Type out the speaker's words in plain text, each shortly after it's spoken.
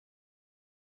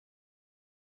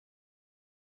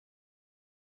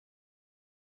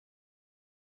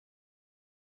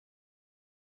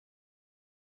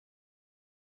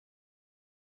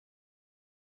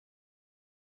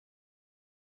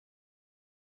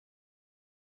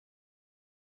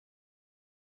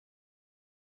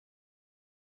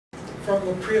From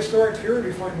the prehistoric period,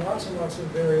 we find lots and lots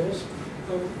of burials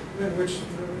in which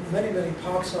many, many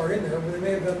pots are in there. They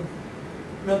may have been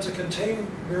meant to contain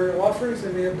burial offerings.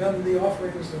 They may have been the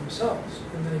offerings themselves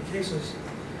in many cases.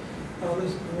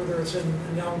 Whether it's in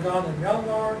Yangon in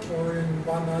Myanmar or in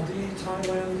Banadi,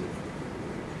 Thailand.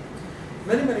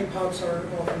 Many, many pots are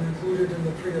often included in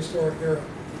the prehistoric era.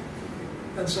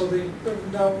 And so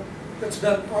now it's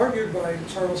been argued by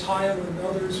Charles Hyam and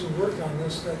others who worked on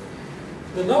this that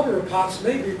the number of pots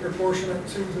may be proportionate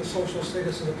to the social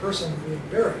status of the person being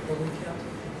buried, but we can't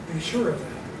be sure of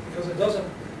that because it doesn't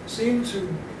seem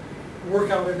to work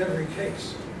out in every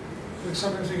case.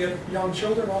 Sometimes we get young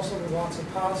children also with lots of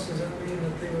pots. Does that mean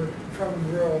that they were from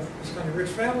real kind of rich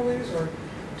families, or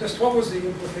just what was the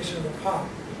implication of the pot?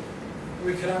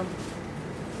 We cannot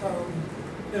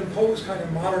impose kind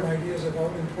of modern ideas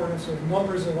about the importance of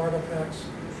numbers of artifacts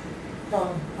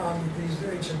on these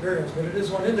ancient burials, but it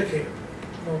is one indicator,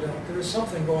 no doubt. There is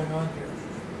something going on here.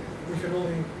 We can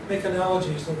only make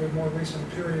analogies to the more recent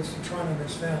periods to try and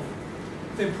understand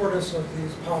the importance of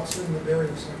these pots in the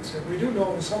burial sites. We do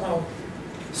know it was somehow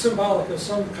symbolic of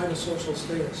some kind of social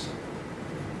status.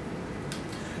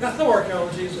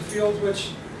 Ethnoarchaeology is a field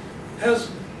which has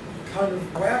kind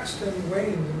of waxed and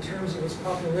waned in terms of its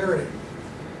popularity.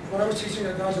 When I was teaching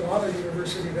at Gajimada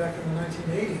University back in the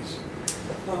 1980s,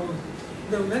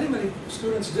 many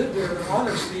students did their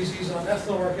honors theses on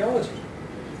ethnoarchaeology,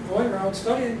 going around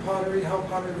studying pottery, how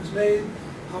pottery was made,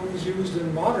 how it was used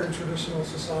in modern traditional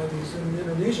societies in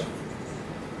Indonesia.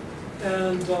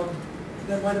 And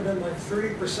that might have been like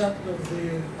 30% of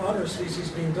the honors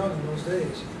theses being done in those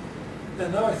days.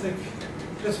 And now I think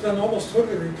it's been almost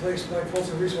totally replaced by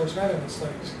cultural resource management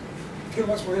studies. People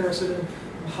are much more interested in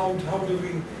how do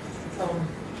we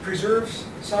preserve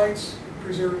sites,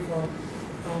 preserve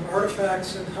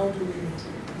artifacts, and how do we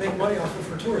make money off it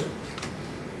for tourism.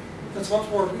 It's much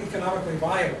more economically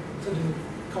viable to do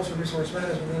cultural resource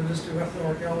management than it is to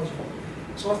ethnoarchaeology.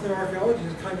 So ethnoarchaeology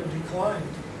has kind of declined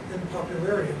in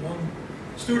popularity among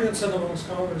students and among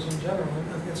scholars in general.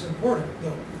 I think it's important,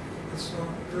 though. It's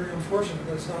very unfortunate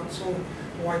that it's not so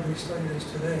widely studied as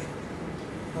today.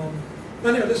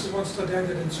 Anyway, this is one study I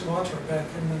did in Sumatra back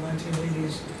in the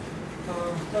 1980s.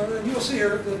 And you'll see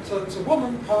here that it's a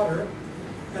woman potter,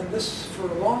 and this, for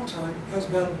a long time, has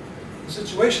been the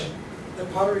situation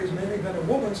that pottery has mainly been a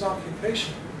woman's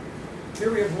occupation.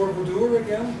 Here we have Borobudur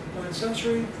again, 9th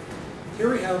century. Here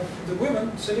we have the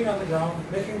women sitting on the ground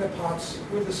making the pots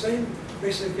with the same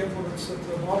basic implements that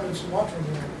the modern Sumatran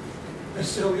woman is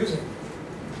still using.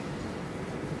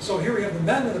 So here we have the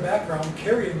men in the background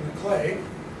carrying the clay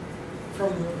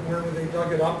from where they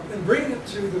dug it up and bringing it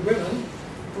to the women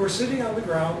who are sitting on the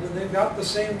ground, and they've got the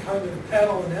same kind of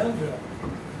paddle and anvil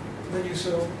that you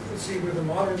see with the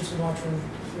modern Sumatran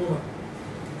woman.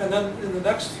 And then in the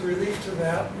next relief to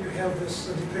that, you have this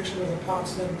depiction of the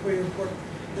pots then being put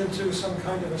into some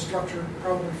kind of a structure,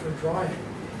 probably for drying,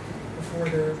 before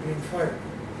they're being fired.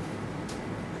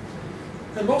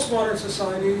 In most modern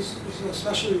societies,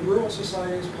 especially rural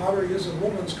societies, pottery is a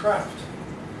woman's craft.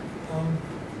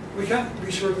 We can't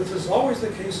be sure that this is always the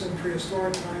case in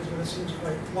prehistoric times, but it seems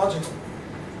quite logical.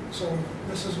 So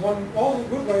this is one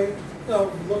good way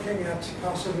of looking at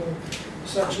possible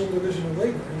sexual division of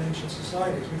labor in ancient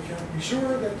societies. We can't be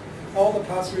sure that all the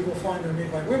pots we will find are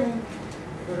made by women,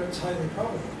 but it's highly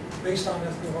probable, based on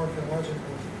ethnoarchaeological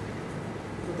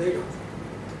data.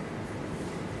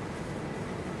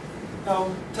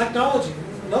 Technology,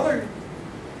 another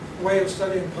way of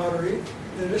studying pottery,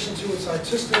 in addition to its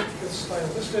artistic, its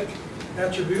stylistic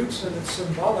attributes, and its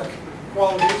symbolic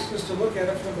qualities, is to look at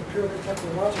it from a purely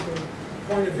technological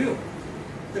point of view.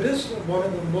 It is one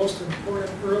of the most important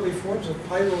early forms of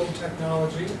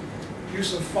pyrotechnology,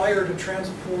 use of fire to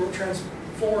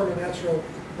transform a natural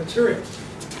material.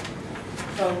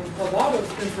 A lot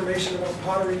of information about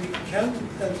pottery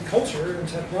and culture and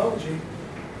technology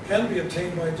can be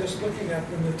obtained by just looking at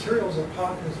the materials a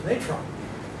pot is made from.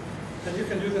 And you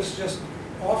can do this just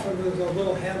often with a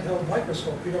little handheld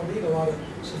microscope. You don't need a lot of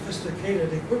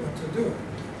sophisticated equipment to do it,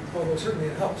 although certainly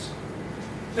it helps.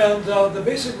 And the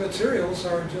basic materials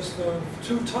are just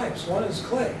two types. One is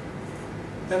clay.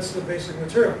 That's the basic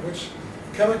material, which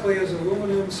chemically is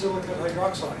aluminum silicate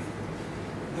hydroxide.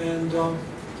 And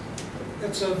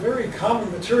it's a very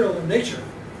common material in nature,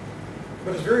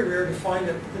 but it's very rare to find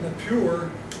it in a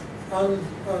pure,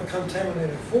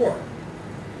 uncontaminated form.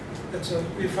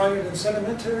 We find it in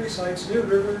sedimentary sites near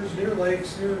rivers, near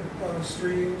lakes, near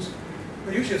streams.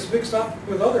 But usually it's mixed up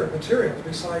with other materials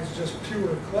besides just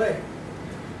pure clay.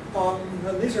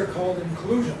 And these are called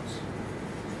inclusions.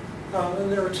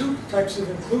 And there are two types of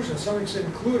inclusions. Something's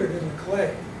included in the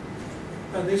clay.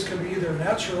 And these can be either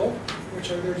natural,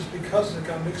 which are there just because it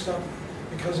got mixed up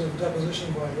because of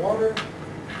deposition by water,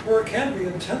 or it can be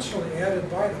intentionally added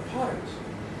by the potters.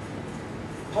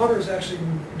 Potters actually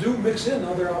do mix in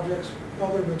other objects,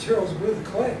 other materials with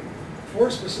clay for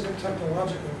specific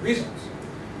technological reasons.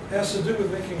 It has to do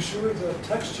with making sure the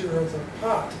texture of the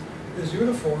pot is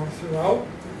uniform throughout,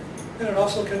 and it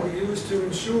also can be used to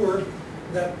ensure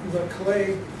that the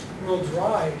clay will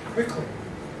dry quickly.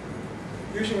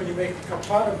 Usually when you make a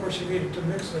pot, of course, you need to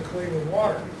mix the clay with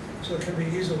water so it can be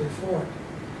easily formed.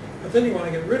 But then you want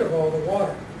to get rid of all the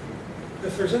water.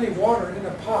 If there's any water in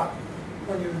a pot,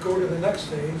 when you go to the next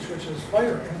stage, which is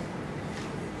firing,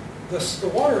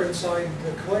 the water inside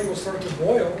the clay will start to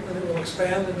boil, and it will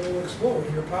expand and it will explode,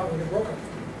 and your pot will get broken.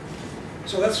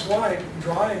 So that's why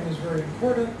drying is very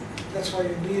important. That's why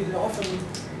you need often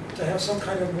to have some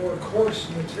kind of more coarse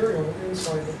material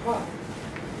inside the pot.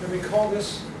 And we call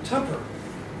this temper.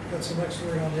 That's the next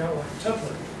word on the outline,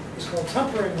 temper. It's called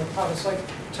tempering the pot. It's like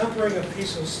tempering a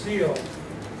piece of steel.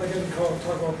 Again, we talk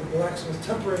about the blacksmith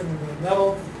tempering the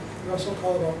metal. We also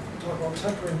talk about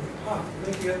tempering the pot,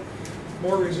 making it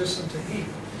more resistant to heat.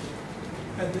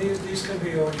 And these can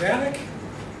be organic,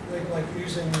 like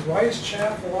using rice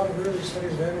chaff. A lot of early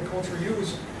studies of agriculture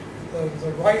use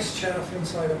the rice chaff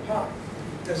inside a pot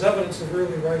as evidence of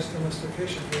early rice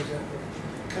domestication, for example.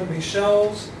 It can be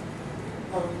shells.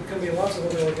 It can be lots of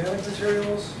other organic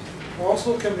materials.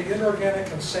 Also, it can be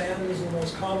inorganic, and sand is the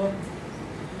most common.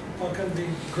 It can be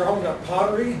ground up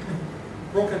pottery.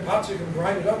 Broken pots, you can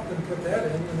grind it up and put that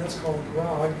in, and that's called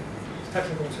grog,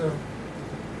 technical term.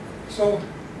 So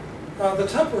the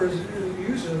temper is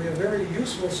usually a very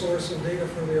useful source of data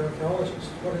for the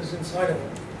archaeologist, what is inside of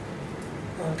it.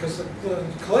 Because the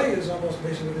clay is almost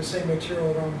basically the same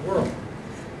material around the world,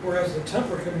 whereas the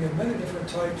temper can be of many different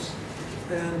types,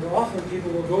 and often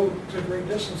people will go to great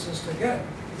distances to get it.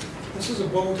 This is a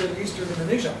boat in eastern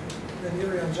Indonesia, in the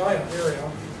Irian Jaya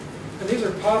area. And these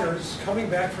are potters coming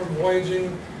back from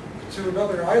voyaging to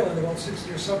another island about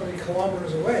 60 or 70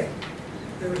 kilometers away.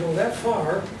 They would go that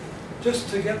far just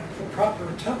to get the proper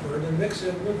temper and mix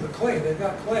in with the clay. They've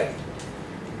got clay.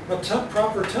 But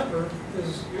proper temper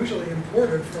is usually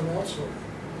imported from elsewhere.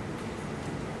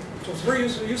 So it's a very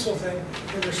useful thing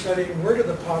when you're studying where did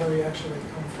the pottery actually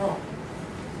come from.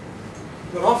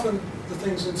 But often the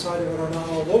things inside of it are not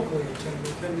all locally obtained.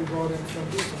 They can be brought in from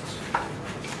distance.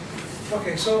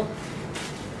 Okay, so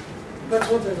that's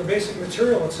one thing, the basic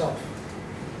material itself,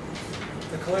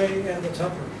 the clay and the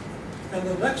temper. And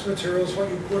the next material is what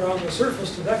you put on the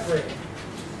surface to decorate it.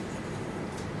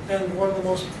 And one of the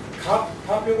most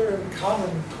popular and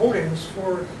common coatings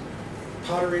for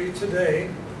pottery today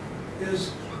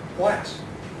is glass.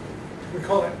 We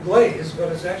call it glaze, but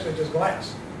it's actually just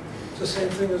glass. It's the same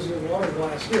thing as the water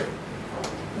glass here.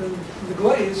 And the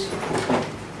glaze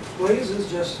is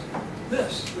just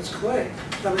this. It's clay.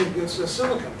 I mean, it's a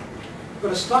silicon.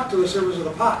 But it's stuck to the surface of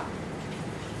the pot.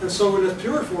 And so in its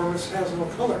pure form, it has no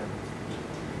color.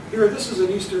 Here, this is in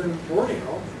eastern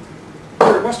Borneo,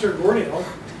 or western Borneo.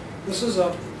 This is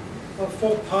a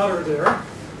folk potter there,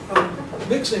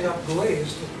 mixing up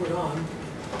glaze to put on.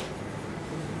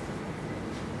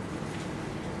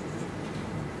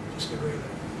 Just get rid of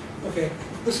that. Okay,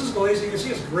 this is glaze. You can see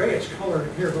it's grayish color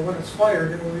in here, but when it's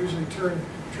fired, it will usually turn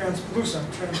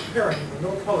translucent, transparent, with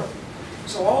no color.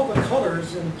 So all the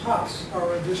colors in pots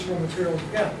are additional materials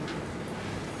again.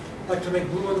 Like to make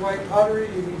blue and white pottery,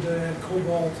 you need to add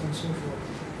cobalt and so forth.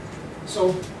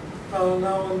 So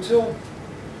now until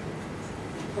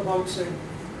about, say,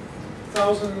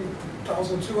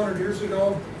 1,200 years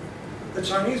ago, the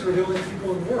Chinese were the only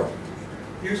people in the world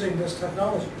using this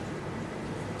technology.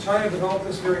 China developed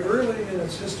this very early in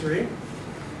its history.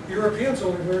 Europeans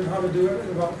only learned how to do it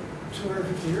about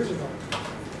 250 years ago.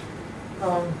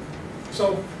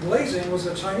 So glazing was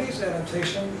a Chinese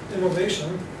adaptation,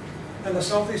 innovation, and the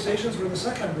Southeast Asians were the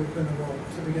second group in the world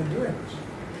to begin doing this.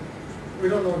 We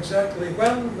don't know exactly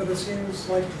when, but it seems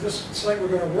like this site we're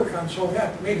going to work on,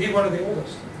 Chongyat, may be one of the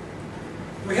oldest.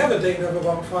 We have a date of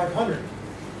about 500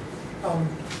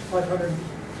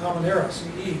 Common Era,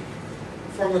 CE,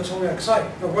 from the Chongyat site.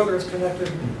 But whether it's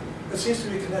connected, it seems to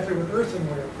be connected with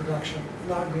earthenware production,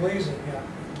 not glazing yet.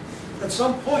 At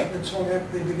some point in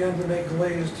Chongyat, they began to make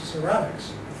glazed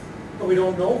ceramics, but we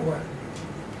don't know when.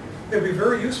 It would be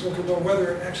very useful to know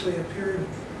whether it actually appeared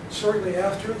shortly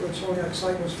after the Chongyat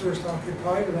site was first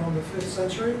occupied, around the 5th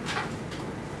century,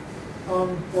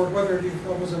 or whether it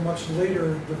was a much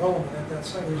later development at that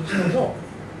site. We just don't know.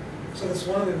 So that's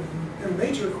one of the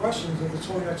major questions that the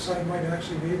Chongyat site might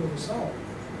actually be able to solve.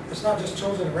 It's not just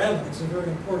chosen at random, it's a very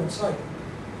important site.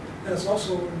 and it's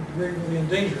also gravely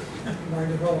endangered by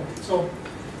development. So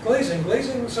glazing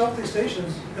in Southeast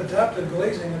Asians adapted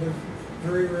glazing at a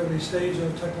very early stage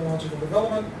of technological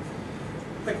development.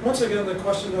 Like once again, the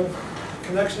question of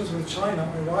connections with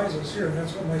China arises here, and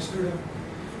that's what my student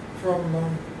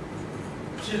from,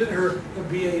 she did her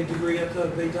BA degree at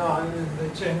Beidou in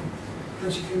Beijing,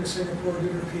 then she came to Singapore,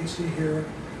 did her PhD here,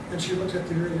 and she looked at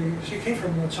the early, she came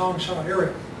from the Changsha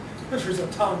area, which was a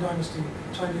Tang Dynasty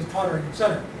Chinese pottery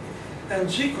center. And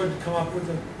she couldn't come up with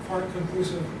a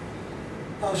conclusive,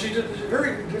 she did a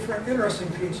very different, interesting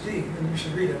PhD, and you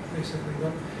should read it, basically.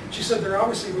 But she said there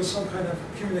obviously was some kind of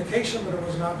communication, but it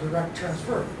was not direct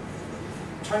transfer.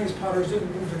 Chinese potters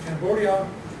didn't move to Cambodia,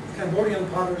 Cambodian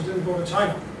potters didn't go to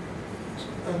China.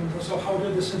 And so how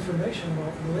did this information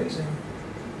about glazing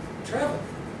travel?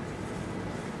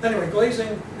 Anyway,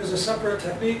 glazing is a separate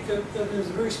technique that is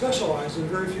very specialized in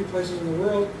very few places in the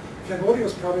world. Cambodia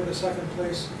was probably the second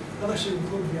place, unless you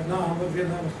include Vietnam, but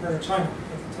Vietnam was part of China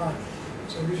at the time.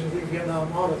 So we usually leave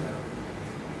Vietnam out of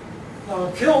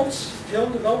that.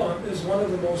 Kiln development is one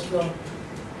of the most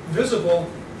visible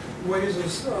ways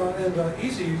and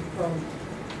easy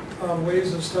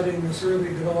ways of studying this early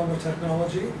development of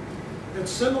technology.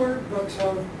 It's similar, but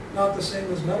not the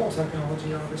same as metal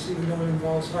technology, obviously, even though it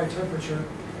involves high temperature.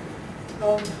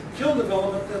 Kiln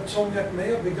development at Tongyek may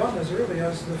have begun as early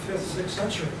as the 5th, 6th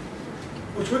century,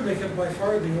 which would make it by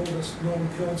far the oldest known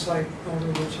kiln site out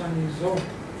of the Chinese zone.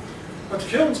 But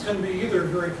kilns can be either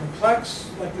very complex,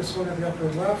 like this one at the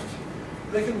upper left.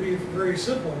 They can be very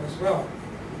simple as well.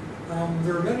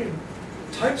 There are many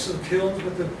types of kilns,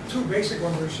 but the two basic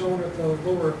ones are shown at the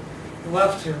lower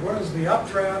left here. One is the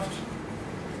updraft,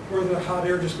 where the hot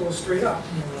air just goes straight up,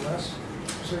 more or less.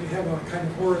 So you have a kind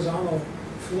of horizontal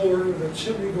floor with a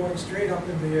chimney going straight up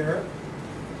in the air.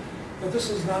 But this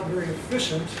is not very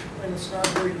efficient, and it's not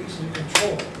very easy to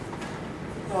control.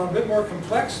 A bit more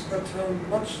complex, but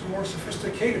much more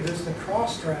sophisticated is the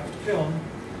cross-draft kiln,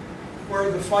 where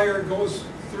the fire goes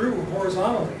through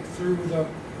horizontally through the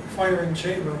firing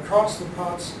chamber, across the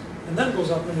pots, and then goes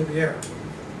up into the air.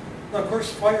 Now, of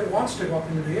course, fire wants to go up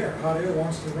into the air. Hot air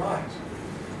wants to rise.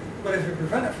 But if you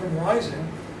prevent it from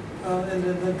rising, and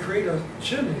then create a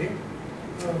chimney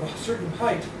of a certain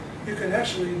height, you can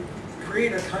actually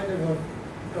create a kind of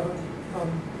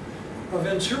a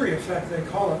Venturi effect, they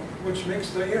call it, which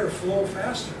makes the air flow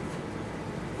faster.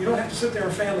 You don't have to sit there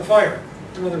and fan the fire.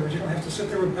 In other words, you don't have to sit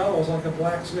there with bellows like a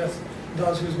blacksmith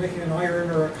does who's making an iron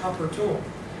or a copper tool.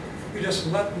 You just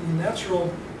let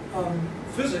natural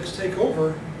physics take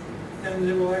over, and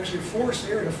it will actually force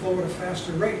air to flow at a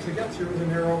faster rate to get through the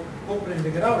narrow opening to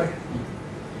get out again.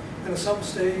 And at some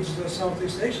stage, the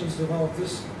Southeast Asians developed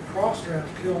this cross-draft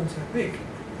kiln technique.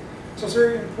 So it's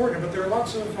very important, but there are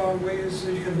lots of ways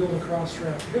that you can build a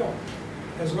cross-draft kiln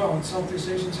as well. And Southeast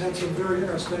Asians had some very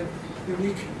interesting,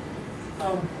 unique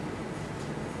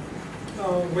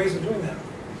ways of doing that.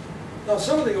 Now,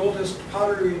 some of the oldest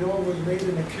pottery we know was made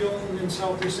in a kiln in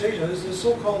Southeast Asia is the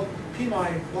so-called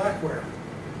Pimai blackware.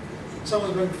 Some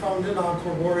has been found in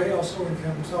Angkor Bore, also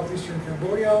in southeastern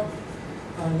Cambodia,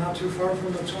 not too far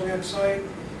from the Tongyek site.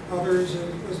 Others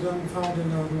has been found in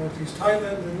northeast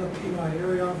Thailand, in the Pimai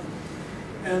area.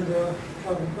 And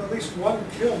at least one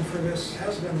kiln for this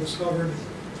has been discovered.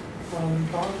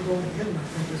 Bangdong Hin, I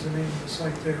think, is the name of the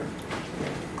site there.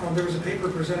 There was a paper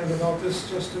presented about this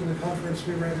just in the conference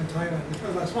we ran in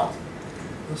Thailand last month,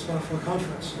 the SPAFA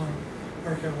conference on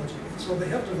archaeology. So they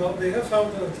have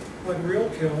found a real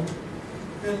kiln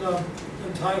in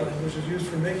Thailand, which is used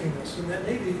for making this, and that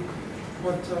may be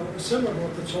what similar to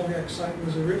what the Tongyek site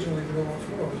was originally developed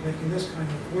for, was making this kind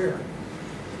of ware.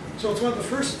 So it's one of the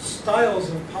first styles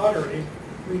of pottery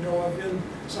we know of in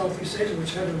Southeast Asia,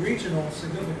 which had a regional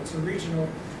significance, a regional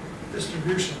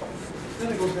distribution.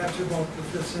 Then it goes back to about the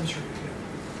 5th century again.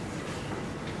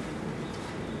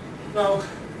 Now,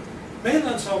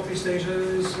 mainland Southeast Asia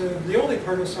is the only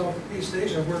part of Southeast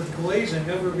Asia where glazing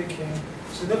ever became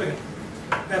significant.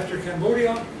 After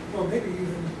Cambodia, well, maybe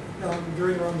even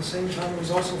during around the same time, it was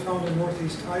also found in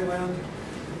northeast Thailand.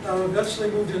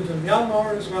 Eventually moved into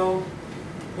Myanmar as well,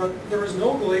 but there was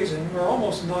no glazing, or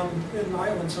almost none, in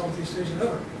island Southeast Asia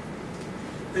ever.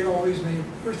 They always made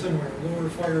earthenware, lower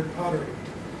fired pottery.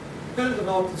 Then it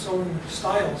developed its own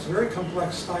styles, very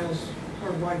complex styles,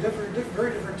 or by very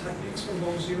different techniques from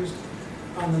those used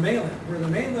on the mainland, where the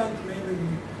mainland mainly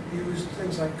used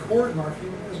things like cord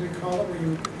marking, as we call it, where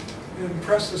you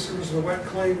impress the surface of the wet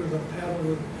clay with a paddle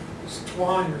with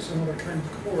twine or some other kind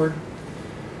of cord.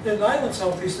 In island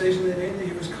Southeast Asia, they mainly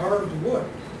use carved wood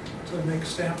to make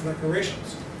stamp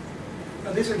decorations.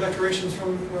 Now, these are decorations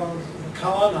from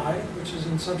Kalanai, which is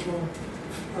in central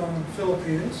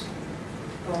Philippines.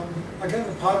 Again,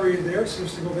 the pottery there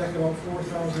seems to go back about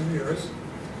 4,000 years,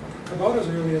 about as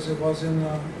early as it was in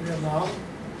Vietnam,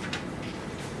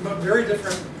 but very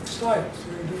different styles,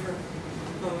 very different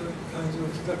kinds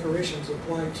of decorations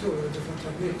applied to it, different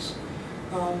techniques.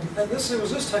 And it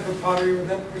was this type of pottery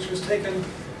which was taken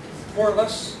more or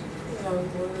less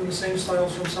in the same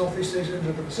styles from Southeast Asia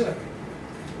into the Pacific.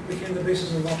 Became the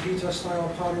basis of Lapita style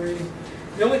pottery,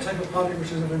 the only type of pottery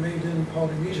which is ever made in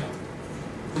Polynesia.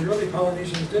 The early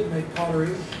Polynesians did make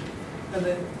pottery, and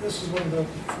this is one of the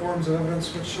forms of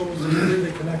evidence which shows the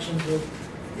early connections with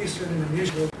Eastern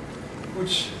Indonesia,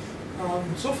 which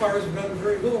so far has been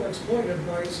very little exploited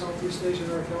by Southeast Asian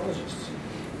archaeologists.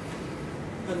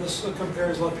 And this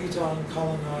compares Lapita and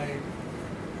Kalanai.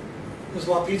 This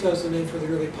Lapita is the name for the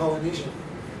early Polynesian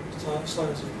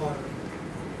styles of pottery.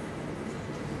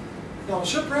 Now,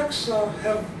 shipwrecks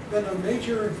have been a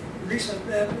major recent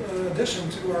addition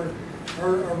to our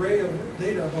array of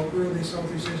data about early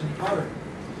Southeast Asian pottery.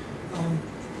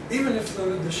 Even if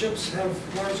the ships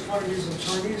have large quantities of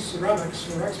Chinese ceramics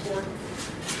for export,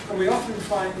 we often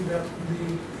find that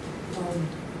the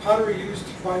pottery used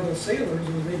by the sailors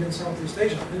was made in Southeast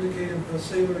Asia, indicating that the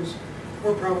sailors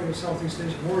were probably of Southeast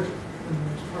Asian origin for the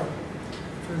most part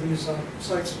for these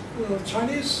sites. The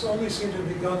Chinese only seem to have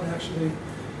begun actually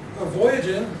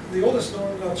voyaging. The oldest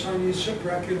known Chinese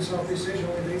shipwreck in Southeast Asia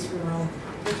only dates from around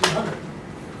 1500.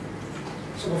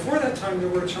 So before that time there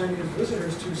were Chinese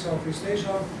visitors to Southeast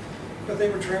Asia, but they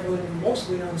were traveling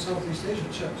mostly on Southeast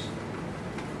Asian ships.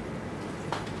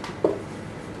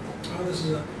 This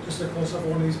is just a close-up of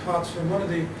one of these pots from one of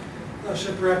the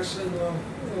shipwrecks in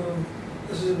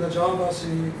this is in the Java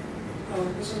Sea.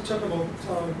 This is a typical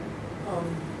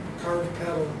carved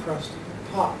paddle pressed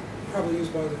pot, probably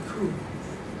used by the crew.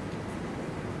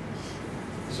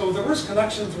 So there was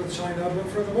connections with China, but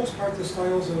for the most part the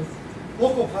styles of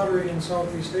local pottery in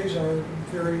Southeast Asia are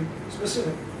very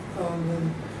specific.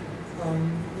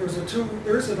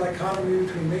 There is a dichotomy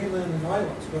between mainland and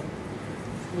islands, but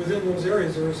within those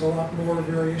areas there is a lot more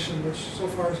variation, which so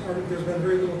far there's been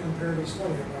very little comparative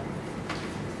study about.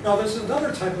 Now there's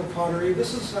another type of pottery.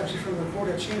 This is actually from the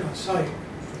Kota China site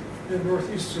in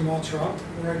northeast Sumatra,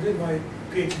 where I did my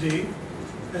PhD,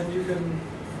 and you can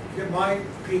get my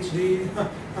PhD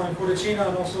on Kota China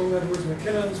and also Edwards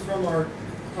McKinnon's from our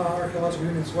Archaeological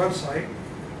Union's website.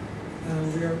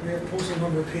 And we have posted a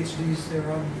number of PhDs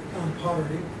there on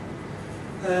pottery.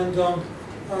 And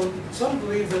some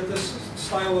believe that this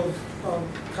style of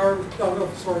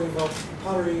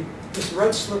pottery, this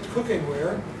red slit cooking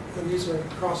ware, and these are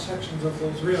cross sections of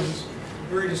those rims,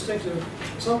 very distinctive.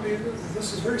 Some believe that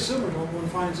this is very similar to what one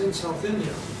finds in South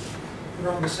India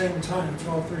around the same time,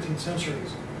 12th, 13th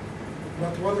centuries.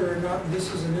 But whether or not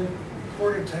this is an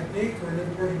imported technique or an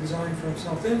imported design from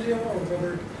South India, or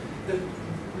whether it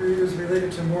is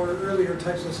related to more earlier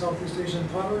types of Southeast Asian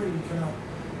pottery, you cannot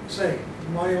say.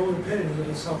 My own opinion is that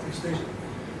it's Southeast Asian.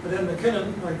 But Ed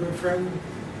McKinnon, my good friend,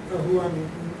 who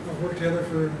I've worked together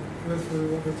with for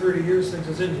over 30 years, thinks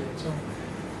it's Indian. So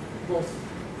both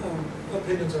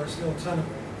opinions are still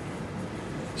tenable.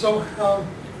 So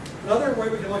another way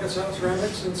we can look at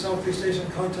ceramics in Southeast Asian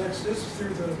context is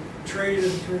through the trade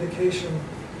and communication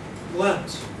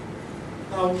lens.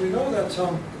 We know that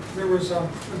there was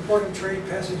important trade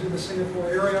passing through the Singapore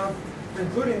area,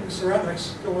 including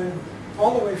ceramics going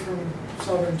all the way from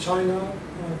southern China,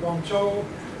 Guangzhou,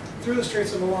 through the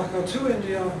Straits of Malacca to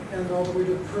India, and all the way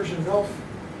to the Persian Gulf,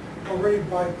 already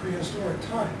by prehistoric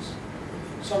times.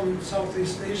 Some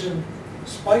Southeast Asian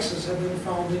spices have been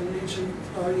found in ancient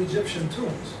Egyptian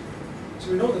tombs.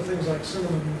 So we know that things like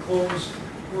cinnamon and cloves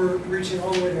were reaching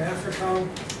all the way to Africa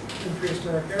in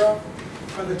prehistoric era.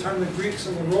 By the time the Greeks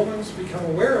and the Romans become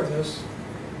aware of this,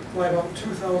 by about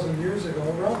 2,000 years ago,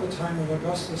 around the time of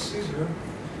Augustus Caesar,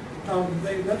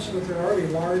 they mentioned that there are already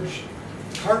large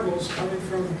cargoes coming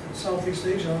from Southeast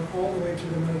Asia all the way to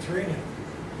the Mediterranean,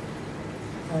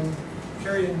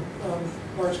 carrying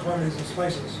large quantities of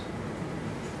spices.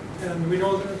 And we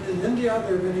know that in India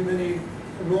there are many, many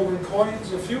Roman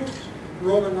coins. A few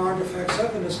Roman artifacts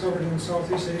have been discovered in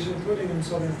Southeast Asia, including in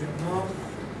southern Vietnam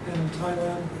and in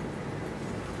Thailand.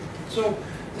 So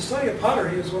the study of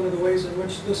pottery is one of the ways in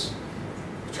which this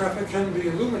traffic can be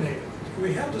illuminated.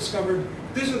 We have discovered,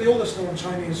 these are the oldest known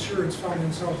Chinese sherds found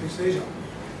in Southeast Asia.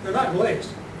 They're not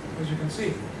glazed, as you can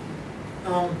see.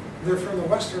 They're from the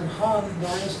Western Han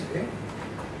Dynasty,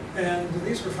 and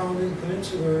these were found in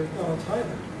peninsular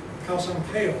Thailand, Khao San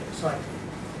Keo site.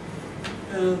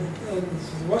 And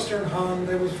the Western Han,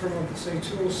 they was from, say,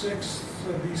 206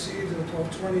 BC to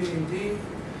 1220 AD,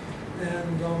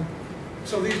 and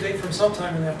So these date from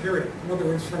sometime in that period. In other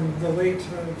words, from the late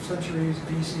centuries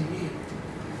BCE,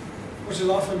 which is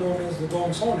often known as the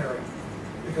Dong-Son area,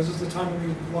 because it's the time when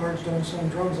these large Dong-Son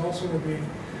drums also were being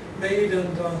made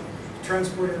and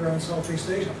transported around Southeast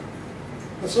Asia.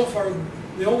 But so far,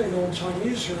 the only known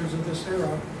Chinese shards of this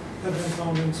era have been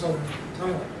found in southern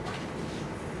Thailand.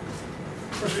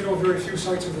 Of course, we know very few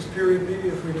sites of this period. Maybe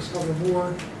if we discover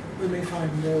more, we may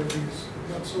find more of these.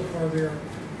 But so far, they are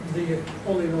the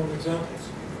only known examples.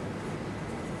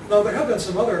 Now, there have been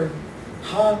some other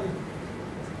Han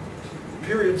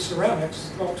period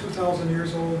ceramics, about 2,000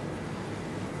 years old,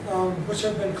 which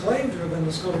have been claimed to have been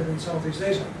discovered in Southeast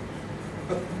Asia.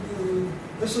 But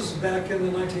this is back in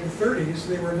the 1930s.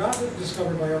 They were not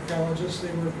discovered by archaeologists.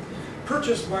 They were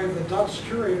purchased by the Dutch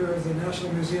curator of the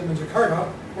National Museum in Jakarta,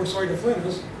 where Soy de Flynn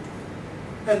is,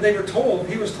 and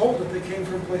he was told that they came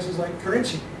from places like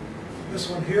Kerinci. This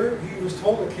one here, he was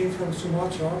told it came from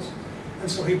Sumatra, and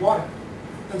so he bought it.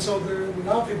 And so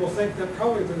now people think that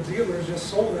probably the dealers just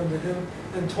sold them to him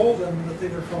and told them that they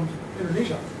were from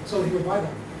Indonesia, so he would buy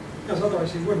them, because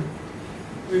otherwise he wouldn't.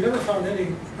 We've never found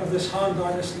any of this Han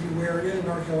Dynasty ware in an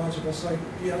archaeological site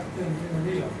yet in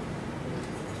Indonesia.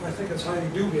 So I think it's highly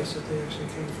dubious that they actually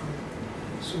came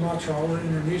from Sumatra or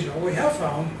Indonesia. What we have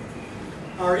found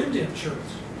are Indian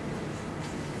shards,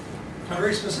 a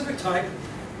very specific type,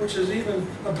 which is even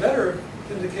a better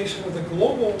indication of the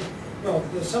global, well,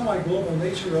 the semi-global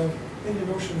nature of Indian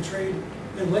Ocean trade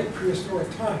in late prehistoric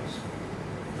times.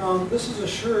 This is a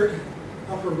sherd,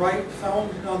 upper right, found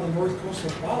on the north coast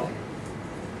of Bali.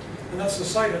 And that's the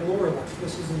site at lower left.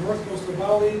 This is the north coast of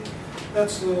Bali.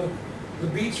 That's the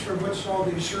beach from which all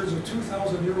these sherds of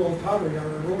 2,000-year-old pottery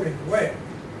are eroding away.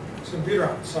 It's a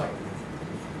Biran site.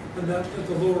 And that at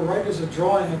the lower right is a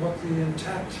drawing of what the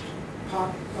intact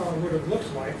pot would have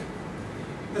looked like.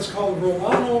 It's called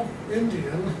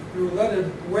Romano-Indian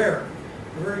rouletted ware,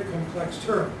 a very complex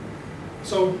term.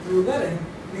 So rouletting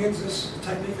means this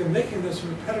technique of making this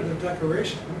repetitive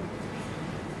decoration.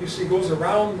 You see, goes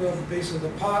around the base of the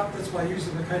pot. That's by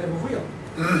using a kind of a wheel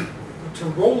to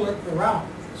roll it around.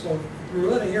 So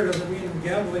rouletting here doesn't mean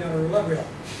gambling on a roulette wheel.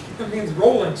 It means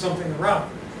rolling something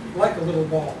around, like a little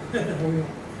ball in a wheel.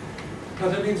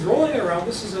 But it means rolling it around.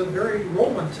 This is a very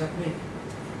Roman technique.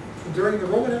 During the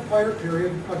Roman Empire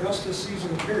period, Augustus Caesar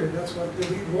period, that's what the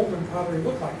elite Roman pottery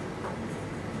looked like.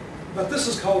 But this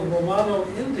is called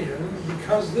Romano-Indian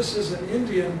because this is an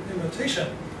Indian imitation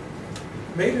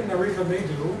made in Narika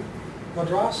Medu,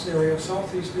 Madras area of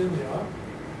southeast India,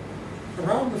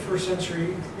 around the 1st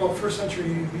century, well, 1st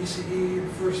century BCE,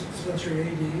 1st century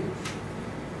AD.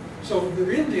 So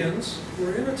the Indians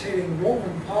were imitating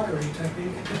Roman pottery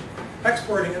technique,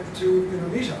 exporting it to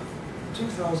Indonesia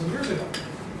 2,000 years ago.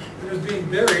 It was being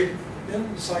buried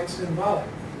in sites in Bali.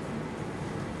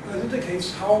 That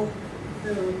indicates how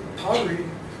pottery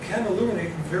can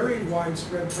illuminate very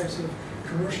widespread types of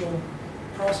commercial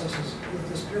processes with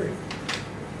this period.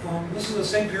 This is the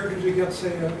same period as we get,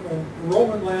 say, a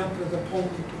Roman lamp at the Pom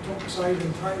Tok site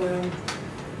in Thailand,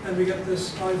 and we get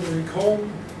this ivory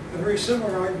comb. A very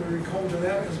similar ivory comb to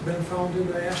that has been found in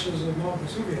the ashes of Mount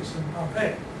Vesuvius in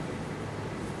Pompeii.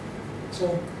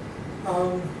 So,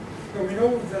 we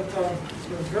know that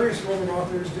various Roman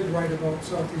authors did write about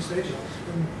Southeast Asia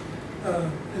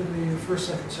in the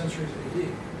 1st, 2nd centuries AD,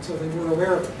 so they were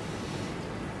aware of it.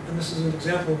 And this is an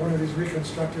example of one of these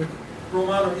reconstructed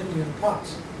Romano-Indian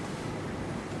pots.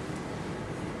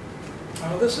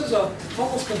 This is a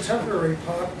almost contemporary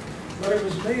pot, but it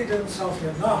was made in South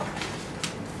Vietnam.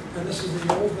 And this is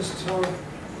the oldest,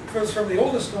 it's from the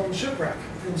oldest known shipwreck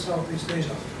in Southeast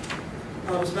Asia.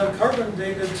 It's been carbon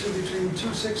dated to between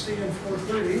 260 and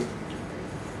 430,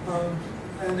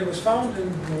 and it was found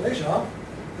in Malaysia,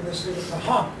 in the state of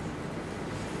Pahang,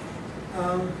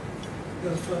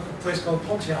 a place called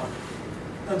Pontian.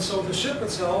 And so the ship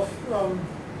itself,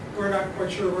 we're not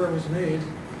quite sure where it was made.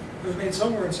 It was made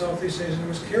somewhere in Southeast Asia. It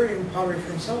was carrying pottery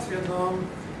from South Vietnam,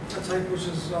 a type which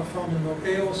is found in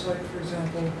the Ao site, for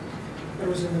example. It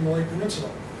was in the Malay Peninsula.